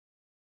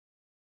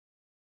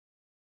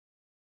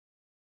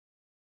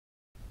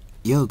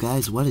Yo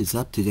guys, what is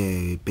up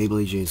today?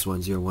 Beyblade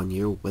JS101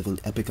 here with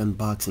an epic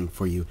unboxing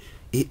for you.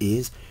 It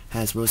is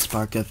Hasbro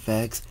Spark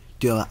FX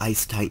Duo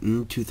Ice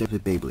Titan 230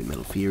 Beyblade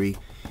Metal Fury.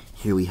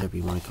 Here we have,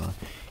 you want to call it.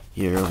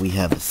 Here we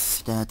have the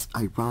stats.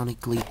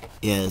 Ironically,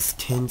 it has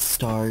 10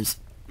 stars.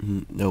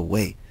 No,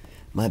 wait.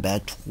 My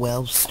bad.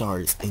 12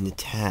 stars in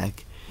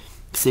attack.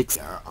 6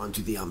 are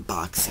onto the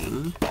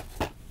unboxing.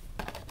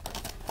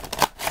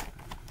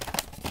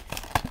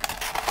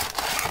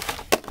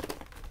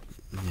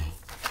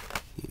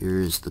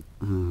 Here's the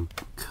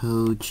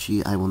code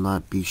sheet. I will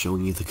not be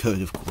showing you the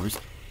code, of course.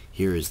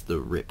 Here is the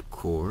rip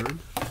cord.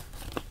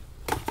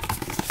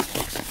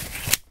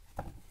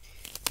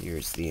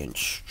 Here's the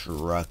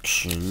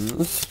instructions.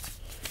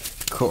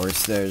 Of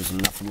course, there's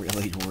nothing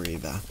really to worry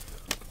about.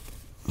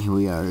 Here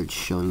we are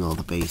showing all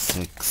the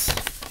basics.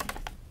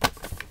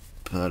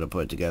 How to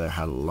put it together,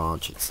 how to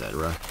launch,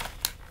 etc.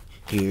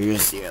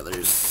 Here's the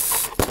other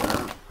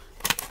stuff.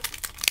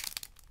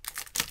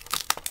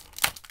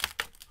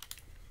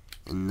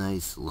 A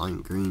nice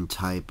lime green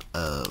type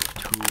of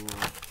tool.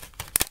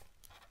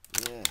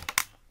 Yeah.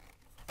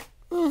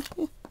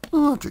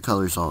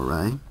 Watercolor's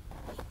alright.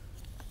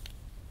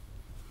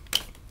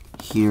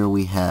 Here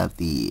we have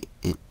the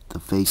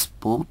face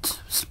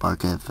bolt, Spark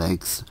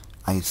FX,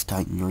 Ice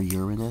Titan or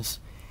Uranus.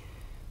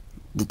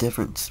 The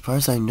difference, as far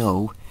as I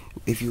know,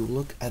 if you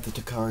look at the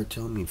Takara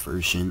Tomy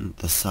version,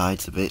 the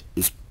sides of it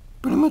is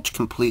pretty much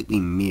completely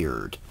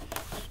mirrored.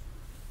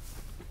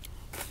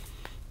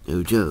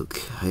 No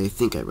joke. I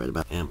think I read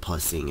about it, and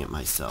plus seeing it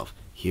myself.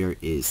 Here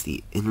is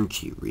the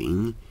energy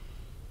ring.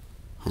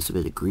 Has a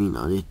bit of green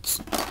on it.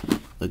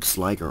 Looks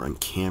like her on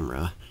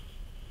camera.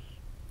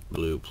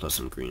 Blue plus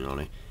some green on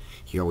it.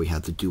 Here we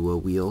have the duo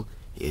wheel.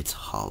 It's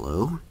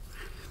hollow,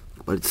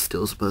 but it's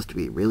still supposed to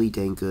be really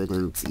dang good,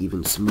 and it's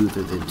even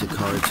smoother than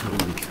Takara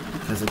Tomy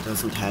because it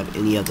doesn't have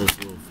any of those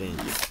little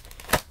vents.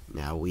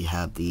 Now we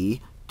have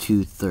the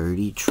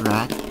 230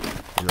 track,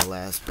 and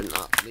last but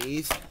not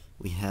least,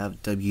 we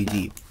have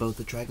WD. Both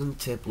the track and the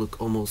tip look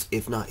almost,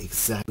 if not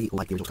exactly,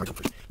 like the original cartoon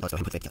version. Let's go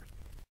ahead and put that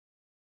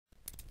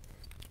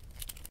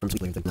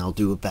together. And I'll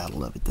do a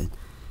battle of it then.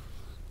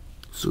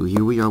 So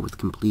here we are with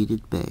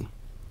completed bay.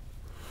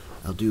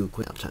 I'll do a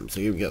quick time. So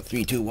here we go.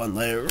 3, 2, 1,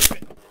 let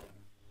it.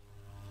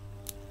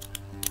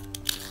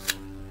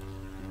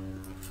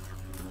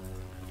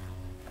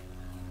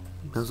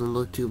 Doesn't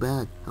look too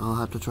bad. I'll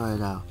have to try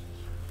it out.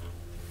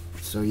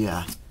 So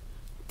yeah.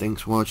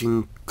 Thanks for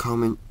watching.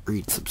 Comment,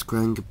 rate,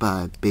 subscribe.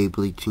 Goodbye.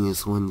 Beyblade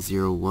Genius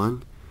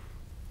 101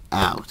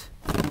 out.